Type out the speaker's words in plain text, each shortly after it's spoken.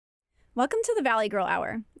Welcome to the Valley Girl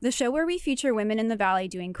Hour, the show where we feature women in the Valley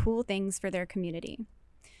doing cool things for their community.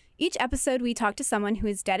 Each episode, we talk to someone who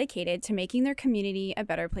is dedicated to making their community a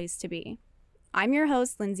better place to be. I'm your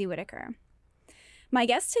host, Lindsey Whittaker. My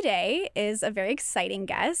guest today is a very exciting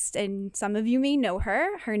guest, and some of you may know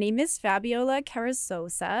her. Her name is Fabiola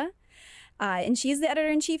Carrizosa, and she's the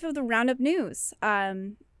editor-in-chief of the Roundup News.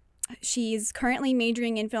 She's currently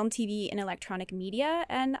majoring in film, TV, and electronic media,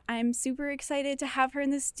 and I'm super excited to have her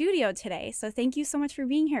in the studio today. So thank you so much for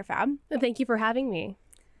being here, Fab. Thank you for having me.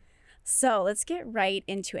 So let's get right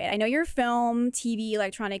into it. I know you're film, TV,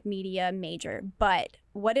 electronic media major, but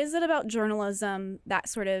what is it about journalism that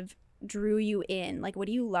sort of drew you in? Like, what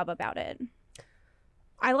do you love about it?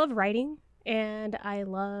 I love writing, and I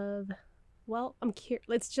love,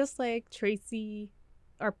 it's just like Tracy,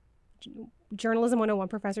 our Journalism 101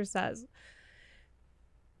 professor says,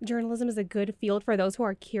 journalism is a good field for those who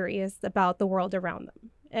are curious about the world around them.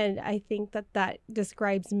 And I think that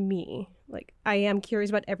describes me. Like, I am curious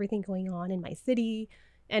about everything going on in my city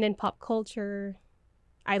and in pop culture.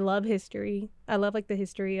 I love history. I love the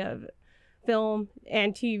history of film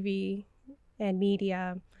and TV and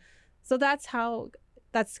media. So that's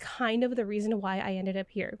kind of the reason why I ended up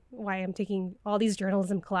here, why I'm taking all these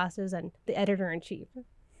journalism classes and the editor-in-chief.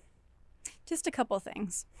 Just a couple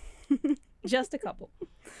things. Just a couple.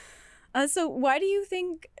 So why do you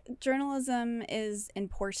think journalism is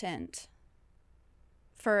important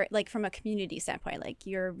for, from a community standpoint? Like,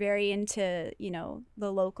 you're very into,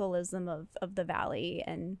 the localism of the Valley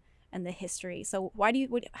and the history. So how do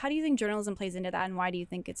you think journalism plays into that, and why do you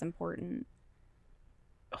think it's important?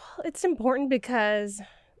 It's important because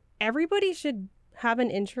everybody should have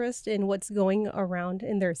an interest in what's going around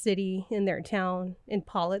in their city, in their town, in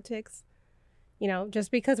politics. Just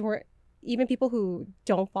because even people who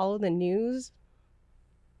don't follow the news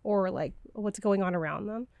or what's going on around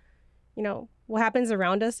them, what happens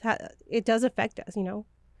around us, it does affect us,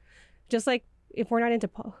 just like if we're not into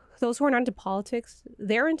those who are not into politics,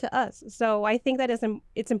 they're into us. So I think that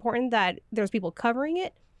it's important that there's people covering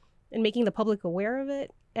it and making the public aware of it.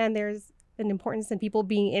 And there's an importance in people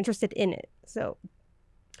being interested in it. So,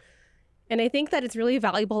 and I think that it's really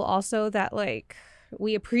valuable also that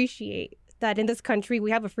we appreciate that in this country we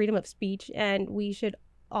have a freedom of speech, and we should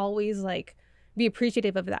always be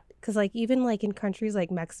appreciative of that. Because even in countries like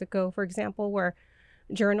Mexico, for example, where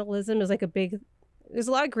journalism is there's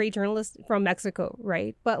a lot of great journalists from Mexico,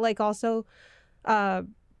 right? But also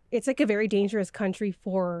it's a very dangerous country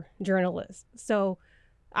for journalists. So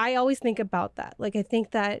I always think about that. I think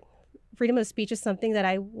that freedom of speech is something that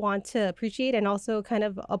I want to appreciate and also kind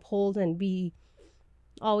of uphold and be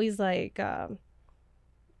always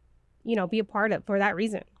be a part of for that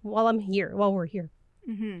reason while we're here.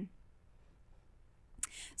 Mm-hmm.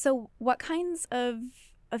 So what kinds of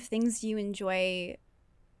things do you enjoy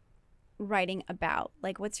writing about?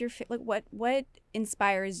 What's your what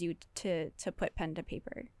inspires you to put pen to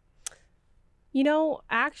paper?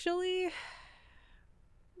 Actually,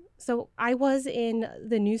 so I was in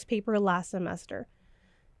the newspaper last semester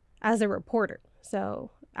as a reporter. So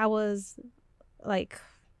I was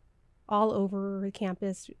all over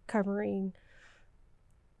campus covering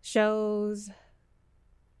shows,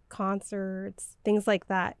 concerts, things like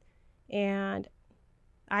that. And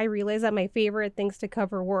I realized that my favorite things to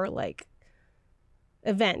cover were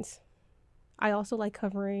events. I also like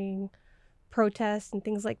covering protests and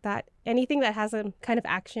things like that. Anything that has a kind of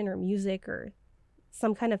action or music or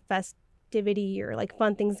some kind of festivity or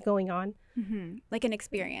fun things going on. Mm-hmm. Like an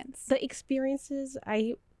experience. The experiences,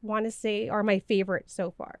 I want to say, are my favorite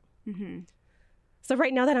so far. Mm-hmm. So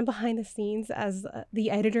right now that I'm behind the scenes as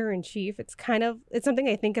the editor-in-chief, it's something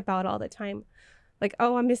I think about all the time.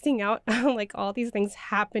 I'm missing out on all these things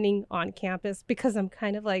happening on campus because I'm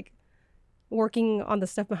kind of working on the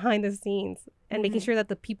stuff behind the scenes and mm-hmm. making sure that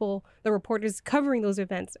the reporters covering those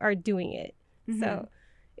events are doing it. Mm-hmm. So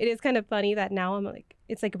it is kind of funny that now I'm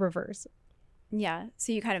it's a reverse. Yeah.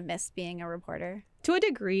 So you kind of miss being a reporter? To a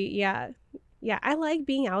degree, yeah. Yeah, I like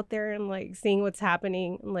being out there and seeing what's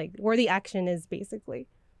happening, where the action is, basically.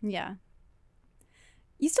 Yeah.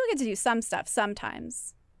 You still get to do some stuff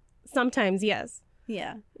sometimes. Sometimes, yes.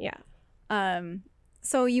 Yeah. Yeah.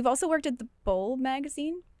 So you've also worked at the Bowl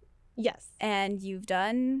magazine? Yes. And you've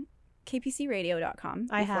done kpcradio.com.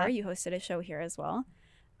 I have. You hosted a show here as well.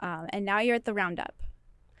 And now you're at the Roundup.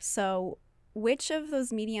 So which of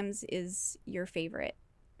those mediums is your favorite?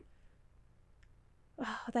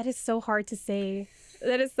 Oh, that is so hard to say.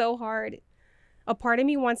 That is so hard. A part of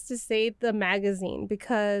me wants to say the magazine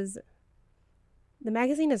because the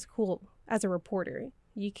magazine is cool as a reporter.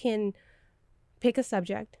 You can pick a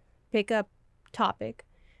subject, pick a topic,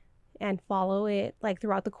 and follow it like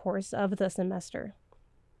throughout the course of the semester.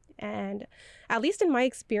 And at least in my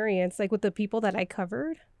experience, like with the people that I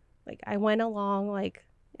covered, like I went along like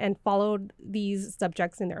and followed these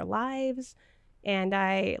subjects in their lives, and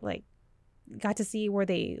I like got to see where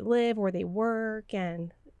they live, where they work,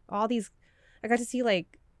 and all these. I got to see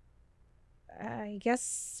like, I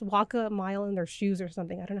guess, walk a mile in their shoes or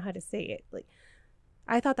something. I don't know how to say it. Like,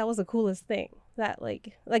 I thought that was the coolest thing. That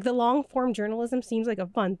like the long form journalism seems like a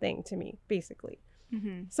fun thing to me, basically.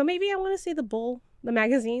 Mm-hmm. So maybe I want to say the Bull, the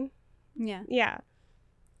magazine. Yeah. Yeah.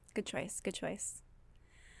 Good choice. Good choice.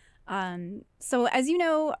 So as you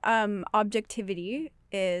know, objectivity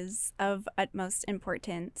is of utmost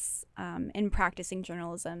importance in practicing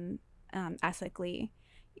journalism ethically.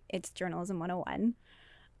 It's journalism 101.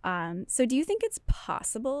 So do you think it's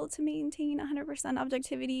possible to maintain 100%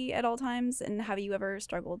 objectivity at all times? And have you ever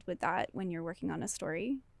struggled with that when you're working on a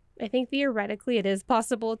story? I think theoretically it is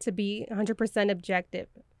possible to be 100% objective,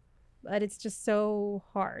 but it's just so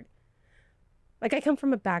hard. Like, I come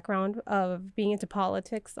from a background of being into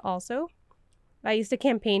politics also. I used to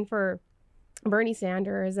campaign for Bernie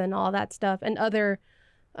Sanders and all that stuff, and other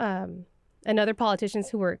politicians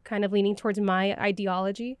who were kind of leaning towards my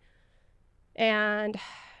ideology. And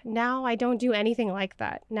now I don't do anything like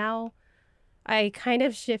that. Now I kind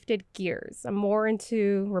of shifted gears. I'm more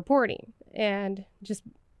into reporting and just,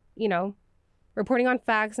 reporting on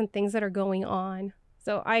facts and things that are going on.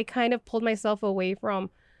 So I kind of pulled myself away from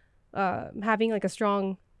having like a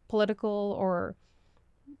strong political or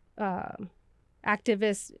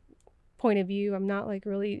activist point of view. I'm not like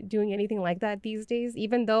really doing anything like that these days,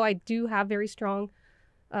 even though I do have very strong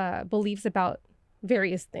beliefs about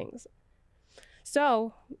various things.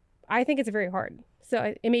 So I think it's very hard.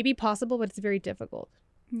 So it may be possible, but it's very difficult.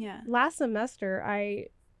 Yeah. Last semester, I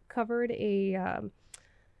covered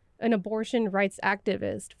an abortion rights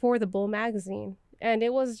activist for the Bull magazine. And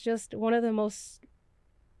it was just one of the most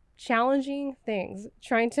challenging things,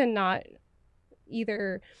 trying to not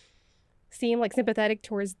either seem like sympathetic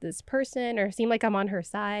towards this person or seem like I'm on her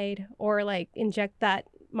side, or like inject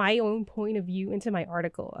my own point of view into my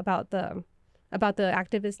article about the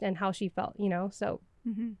activist and how she felt, So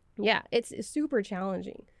yeah, it's super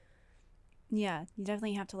challenging. Yeah, you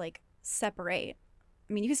definitely have to like separate.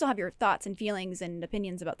 I mean, you can still have your thoughts and feelings and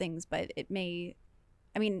opinions about things, but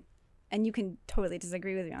and you can totally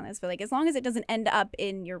disagree with me on this, but like as long as it doesn't end up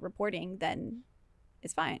in your reporting, then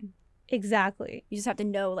it's fine. Exactly. You just have to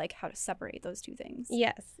know like how to separate those two things.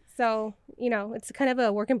 Yes. So, it's kind of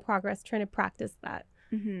a work in progress trying to practice that.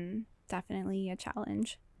 Definitely a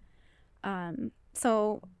challenge.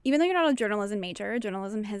 So even though you're not a journalism major,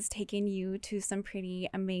 journalism has taken you to some pretty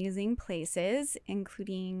amazing places,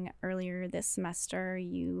 including earlier this semester,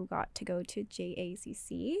 you got to go to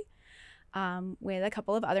JACC with a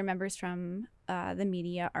couple of other members from the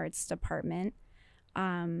media arts department.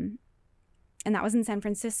 And that was in San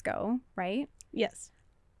Francisco, right? Yes.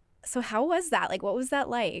 So how was that? Like, what was that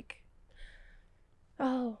like?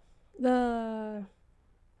 Oh, the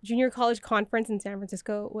junior college conference in San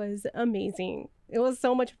Francisco was amazing. It was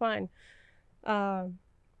so much fun.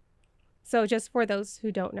 So just for those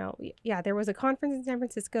who don't know, yeah, there was a conference in San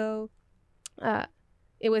Francisco.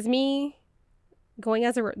 It was me going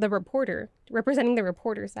as the reporter, representing the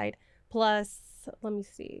reporter side, plus, let me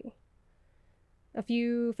see, a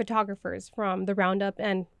few photographers from the Roundup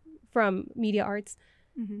and from Media Arts,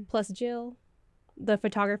 plus Jill, the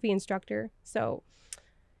photography instructor. So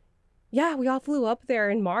yeah, we all flew up there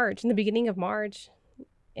in the beginning of March.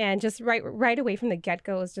 And just right away from the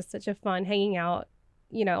get-go, it was just such a fun hanging out,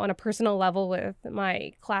 on a personal level with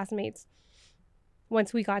my classmates.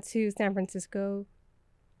 Once we got to San Francisco,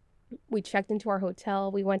 we checked into our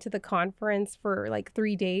hotel. We went to the conference for like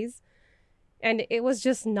 3 days. And it was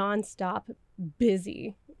just nonstop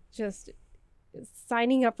busy, just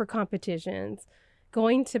signing up for competitions,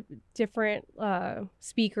 going to different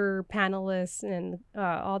speaker panelists and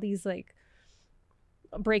all these like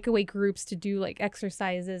breakaway groups to do like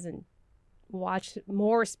exercises and watch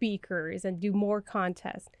more speakers and do more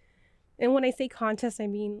contests. And when I say contests, I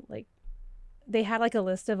mean like they had like a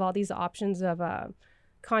list of all these options of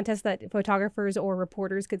contests that photographers or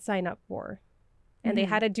reporters could sign up for. And they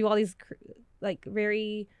had to do all these like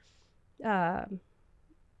very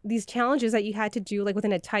these challenges that you had to do like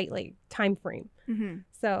within a tight like time frame.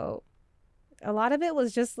 So a lot of it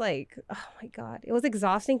was just like, oh my God, it was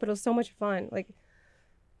exhausting, but it was so much fun. Like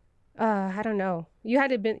I don't know.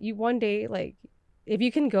 You one day, like, if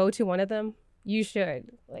you can go to one of them, you should.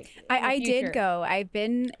 Like, I did go. I've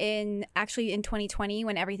been in 2020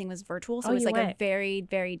 when everything was virtual, so it was like a very,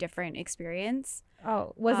 very different experience.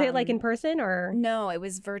 Oh, was it like in person or? No, it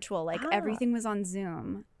was virtual. Like Ah. everything was on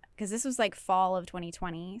Zoom because this was like fall of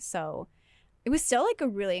 2020. So it was still like a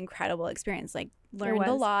really incredible experience. Like learned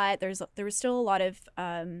a was. lot. There was still a lot of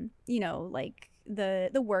like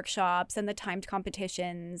the workshops and the timed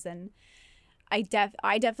competitions, and I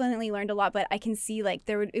definitely learned a lot. But I can see like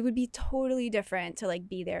it would be totally different to like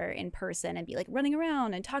be there in person and be like running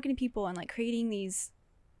around and talking to people and like creating these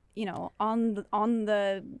on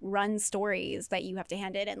the run stories that you have to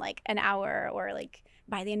hand in like an hour or like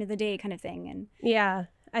by the end of the day kind of thing. And Yeah,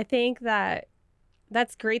 I think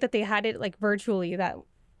that's great that they had it like virtually that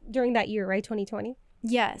during that year, right? 2020.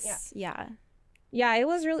 yes, yeah. Yeah, it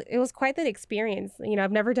was quite the experience.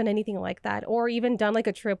 I've never done anything like that or even done like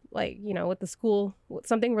a trip like, with the school,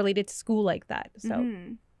 something related to school like that. So,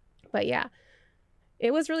 but yeah,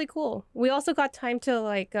 it was really cool. We also got time to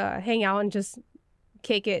like hang out and just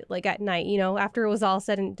kick it like at night, after it was all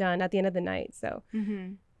said and done at the end of the night. So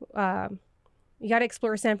you got to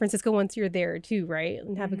explore San Francisco once you're there too, right?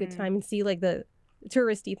 And have a good time and see like the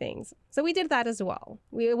touristy things. So we did that as well.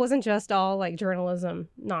 It wasn't just all like journalism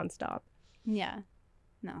nonstop. Yeah,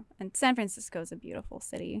 no. And San Francisco is a beautiful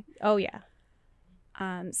city. Oh yeah.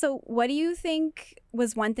 So what do you think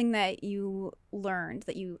was one thing that you learned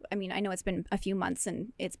I mean, I know it's been a few months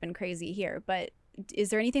and it's been crazy here, but is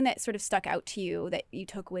there anything that sort of stuck out to you that you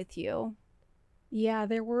took with you? Yeah,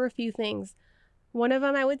 there were a few things. One of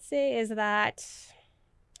them I would say is that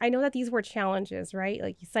I know that these were challenges, right?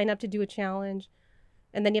 Like you sign up to do a challenge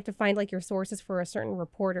and then you have to find like your sources for a certain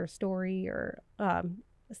report or story or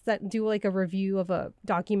do like a review of a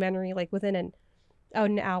documentary like within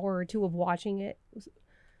an hour or two of watching it.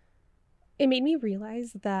 It made me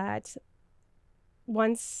realize that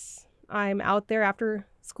once I'm out there after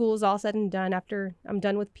school is all said and done, after I'm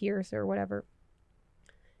done with Pierce or whatever,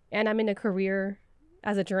 and I'm in a career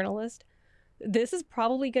as a journalist, this is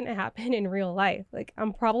probably going to happen in real life. Like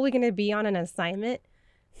I'm probably going to be on an assignment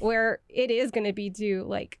where it is going to be due,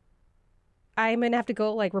 like I'm going to have to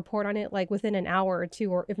go like report on it like within an hour or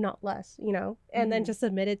two, or if not less, and then just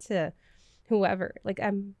submit it to whoever. Like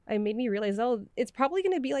I made me realize, oh, it's probably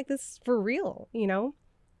going to be like this for real,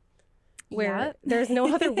 where there's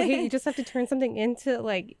no other way. You just have to turn something into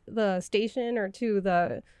like the station or to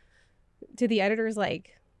the editors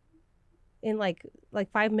like in like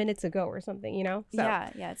 5 minutes ago or something, So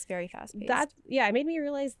yeah, it's very fast paced. It made me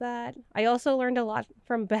realize that. I also learned a lot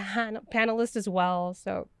from panelists as well.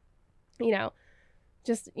 So,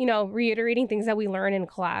 just, reiterating things that we learn in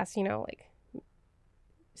class, like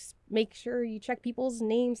make sure you check people's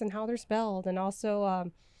names and how they're spelled, and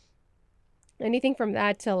also anything from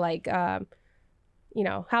that to like how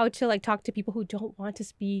to like talk to people who don't want to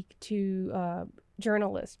speak to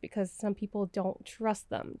journalists because some people don't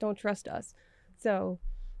trust us. So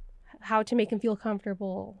how to make them feel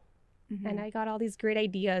comfortable. And I got all these great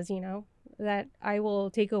ideas, that I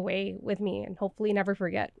will take away with me and hopefully never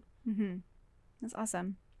forget. That's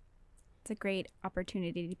awesome. It's a great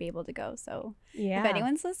opportunity to be able to go. So yeah, if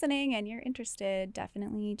anyone's listening and you're interested,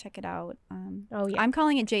 definitely check it out. Oh yeah, I'm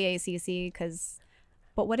calling it JACC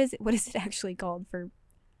but what is it actually called for?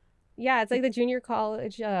 Yeah, it's like the junior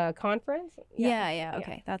college conference. Yeah.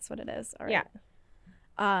 Okay, that's what it is. All right.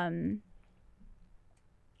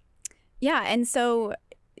 Yeah. And so,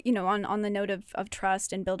 on the note of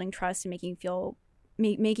trust and building trust and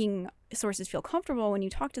making sources feel comfortable when you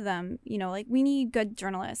talk to them, like we need good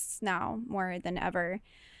journalists now more than ever.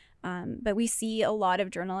 But we see a lot of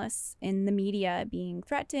journalists in the media being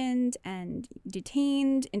threatened and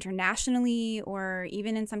detained internationally, or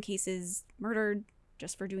even in some cases murdered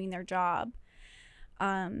just for doing their job.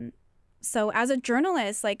 So as a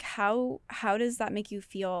journalist, like how does that make you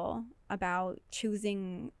feel about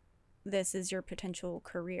choosing this as your potential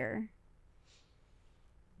career?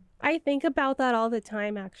 I think about that all the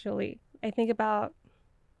time, actually. I think about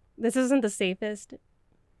this isn't the safest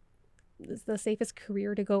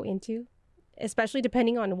career to go into, especially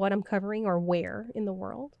depending on what I'm covering or where in the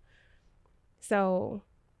world. So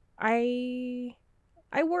I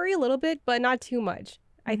worry a little bit, but not too much.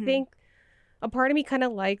 I think a part of me kind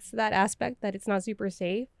of likes that aspect that it's not super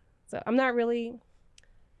safe. So I'm not really,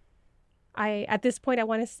 at this point, I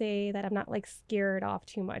want to say that I'm not like scared off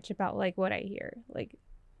too much about like what I hear. Like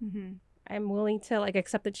I'm willing to like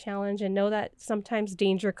accept the challenge and know that sometimes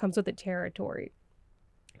danger comes with the territory.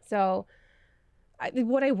 So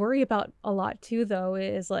what I worry about a lot too, though,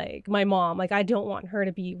 is like my mom. Like I don't want her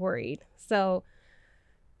to be worried. So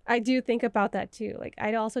I do think about that too. Like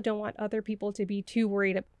I also don't want other people to be too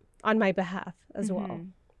worried on my behalf as well.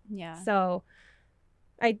 Yeah. So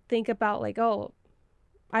I think about like, oh,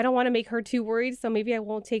 I don't want to make her too worried. So maybe I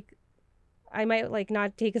won't take I might like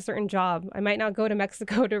not take a certain job. I might not go to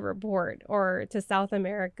Mexico to report, or to South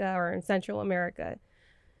America or in Central America,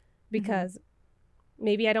 because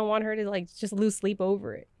maybe I don't want her to like just lose sleep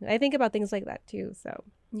over it. I think about things like that too. So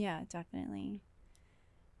Yeah, definitely.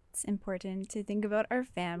 It's important to think about our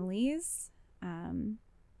families.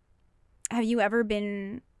 Have you ever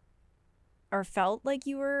been or felt like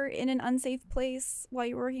you were in an unsafe place while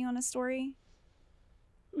you were working on a story?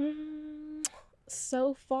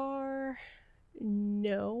 So far,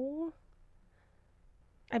 no.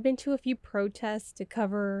 I've been to a few protests to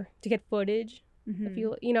get footage. A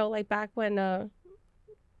few, like back when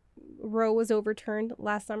Roe was overturned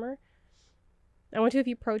last summer. I went to a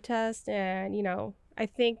few protests, and I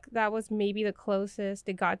think that was maybe the closest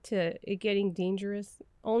it got to it getting dangerous,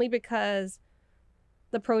 only because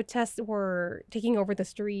the protests were taking over the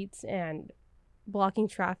streets and blocking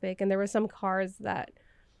traffic, and there were some cars that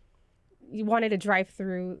you wanted to drive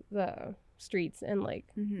through the streets and like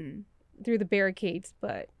through the barricades,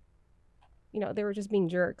 but they were just being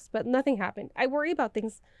jerks. But nothing happened. I worry about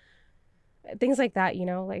things like that,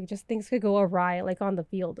 like just things could go awry, like on the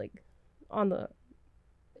field, like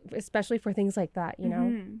especially for things like that,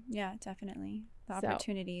 Yeah, definitely. The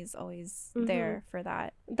opportunity is always there for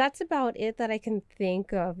that. That's about it that I can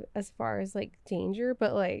think of as far as like danger,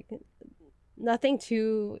 but like nothing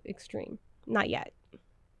too extreme, not yet.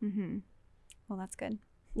 Well, that's good.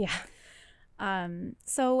 Yeah.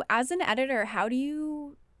 So as an editor, how do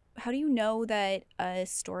you know that a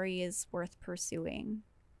story is worth pursuing?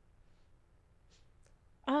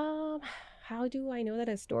 How do I know that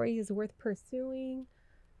a story is worth pursuing?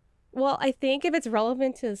 Well, I think if it's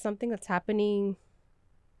relevant to something that's happening,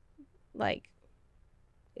 like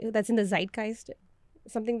that's in the zeitgeist,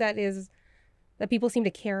 something that people seem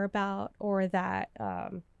to care about, or that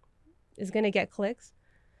is going to get clicks.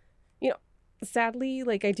 Sadly,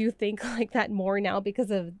 like I do think like that more now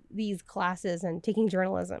because of these classes and taking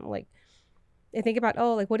journalism. Like I think about,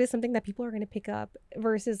 like what is something that people are going to pick up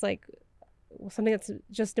versus like something that's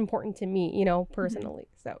just important to me, personally.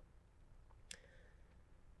 So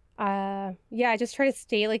I just try to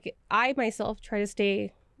stay, like I myself try to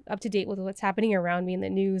stay up to date with what's happening around me in the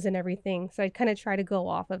news and everything. So I kind of try to go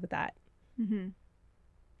off of that.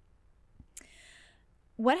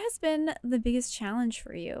 What has been the biggest challenge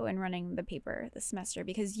for you in running the paper this semester?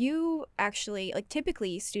 Because you actually, like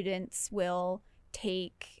typically students will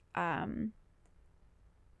take,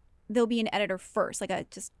 they'll be an editor first,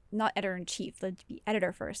 like just not editor-in-chief, they'll be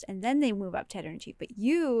editor first, and then they move up to editor-in-chief. But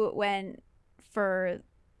you went for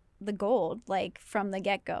the gold, like from the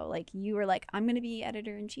get-go. Like you were like, I'm going to be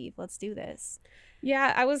editor-in-chief. Let's do this.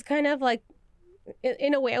 Yeah, I was kind of like,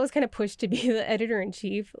 in a way, I was kind of pushed to be the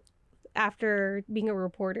editor-in-chief after being a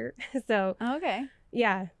reporter. So okay,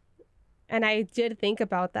 yeah, and I did think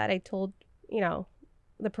about that. I told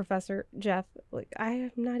the professor Jeff, like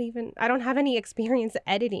I don't have any experience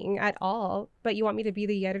editing at all, but you want me to be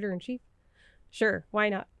the editor-in-chief? Sure, why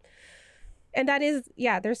not? And that is,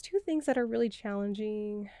 there's two things that are really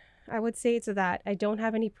challenging. I would say it's that I don't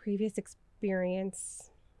have any previous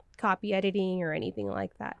experience copy editing or anything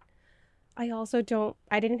like that. I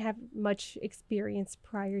didn't have much experience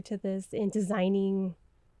prior to this in designing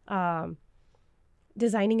and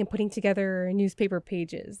putting together newspaper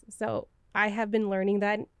pages. So I have been learning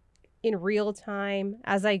that in real time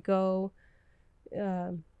as I go.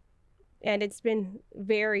 And it's been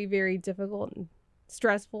very, very difficult and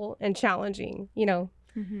stressful and challenging,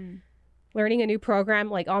 learning a new program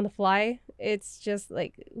like on the fly. It's just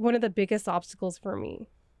like one of the biggest obstacles for me.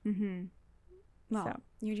 Well,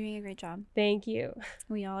 you're doing a great job. Thank you.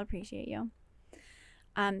 We all appreciate you.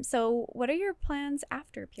 So what are your plans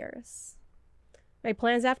after Pierce? My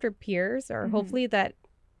plans after Pierce are hopefully that,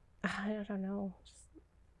 I don't know.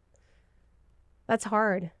 That's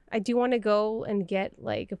hard. I do want to go and get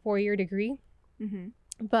like a 4-year degree.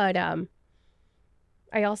 But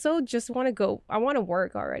I also just want to go, I want to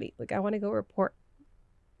work already. Like I want to go report,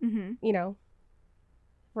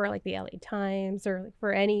 for like the LA Times or like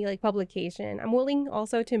for any like publication. I'm willing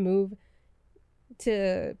also to move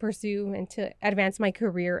to pursue and to advance my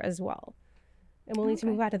career as well. I'm willing to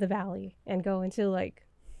move out of the valley and go into like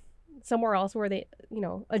somewhere else where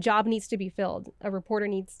a job needs to be filled. A reporter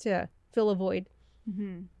needs to fill a void.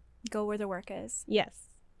 Go where the work is.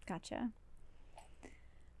 Yes. Gotcha.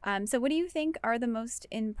 So what do you think are the most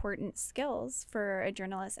important skills for a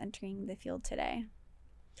journalist entering the field today?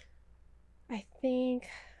 I think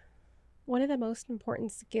one of the most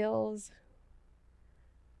important skills,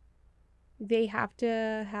 they have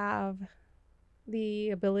to have the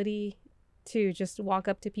ability to just walk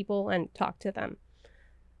up to people and talk to them.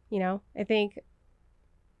 I think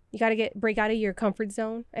You got to break out of your comfort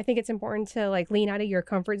zone. I think it's important to like lean out of your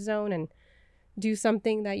comfort zone and do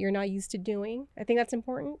something that you're not used to doing. I think that's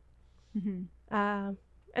important. And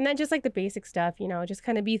then just like the basic stuff, you know, just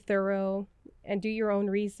kind of be thorough and do your own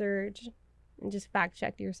research and just fact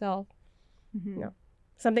check yourself. You know,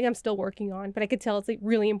 something I'm still working on, but I could tell it's like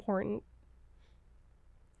really important.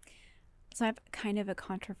 So I have kind of a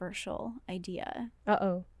controversial idea.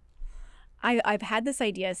 Uh-oh. I've had this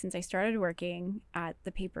idea since I started working at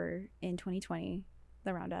the paper in 2020,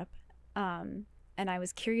 the Roundup. And I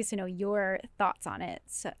was curious to know your thoughts on it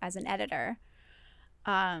as an editor.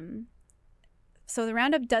 So the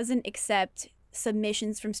Roundup doesn't accept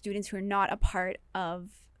submissions from students who are not a part of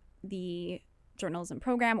the journalism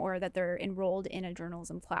program or that they're enrolled in a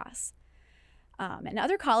journalism class. And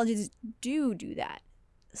other colleges do that.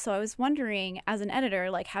 So I was wondering, as an editor,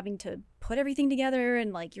 like having to put everything together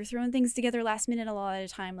and like you're throwing things together last minute a lot of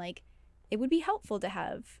the time, like it would be helpful to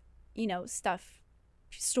have, you know,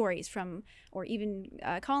 stories from, or even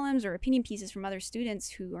columns or opinion pieces from other students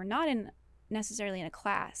who are not necessarily in a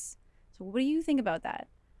class. So what do you think about that?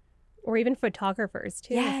 Or even photographers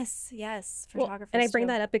too. Yes, photographers. And I bring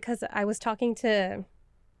too. that up because I was talking to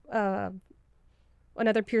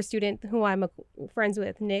another peer student who I'm friends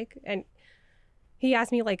with, Nick, and he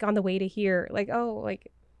asked me like on the way to here, like, oh,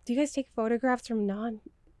 like, do you guys take photographs from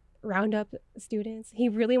non-Roundup students? He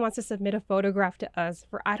really wants to submit a photograph to us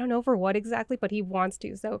for, I don't know for what exactly, but he wants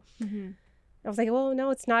to. So I was like, well,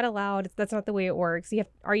 no, it's not allowed. That's not the way it works.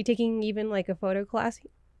 Are you taking even like a photo class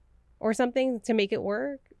or something to make it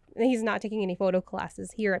work? And he's not taking any photo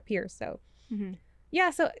classes here at Pierce. So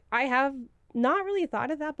yeah, so I have not really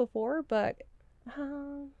thought of that before, but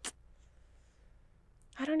I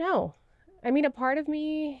don't know. I mean, a part of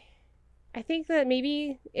me, I think that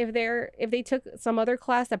maybe if they took some other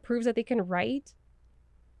class that proves that they can write,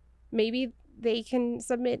 maybe they can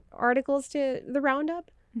submit articles to the Roundup.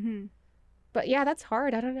 But yeah, that's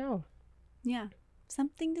hard. I don't know. Yeah.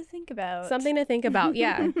 Something to think about.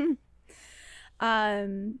 Yeah.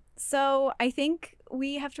 So I think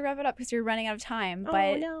we have to wrap it up because you're running out of time. But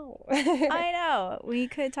oh, no. I know. We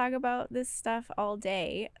could talk about this stuff all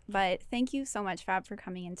day. But thank you so much, Fab, for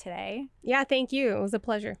coming in today. Yeah, thank you. It was a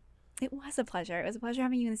pleasure. It was a pleasure. It was a pleasure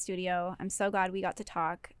having you in the studio. I'm so glad we got to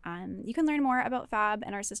talk. You can learn more about Fab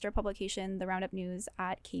and our sister publication, The Roundup News,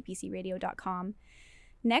 at kpcradio.com.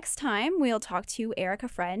 Next time, we'll talk to Erica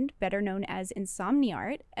Friend, better known as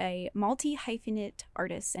Insomniart, a multi-hyphenate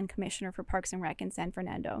artist and commissioner for Parks and Rec in San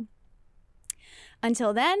Fernando.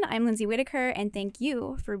 Until then, I'm Lindsey Whittaker, and thank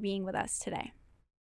you for being with us today.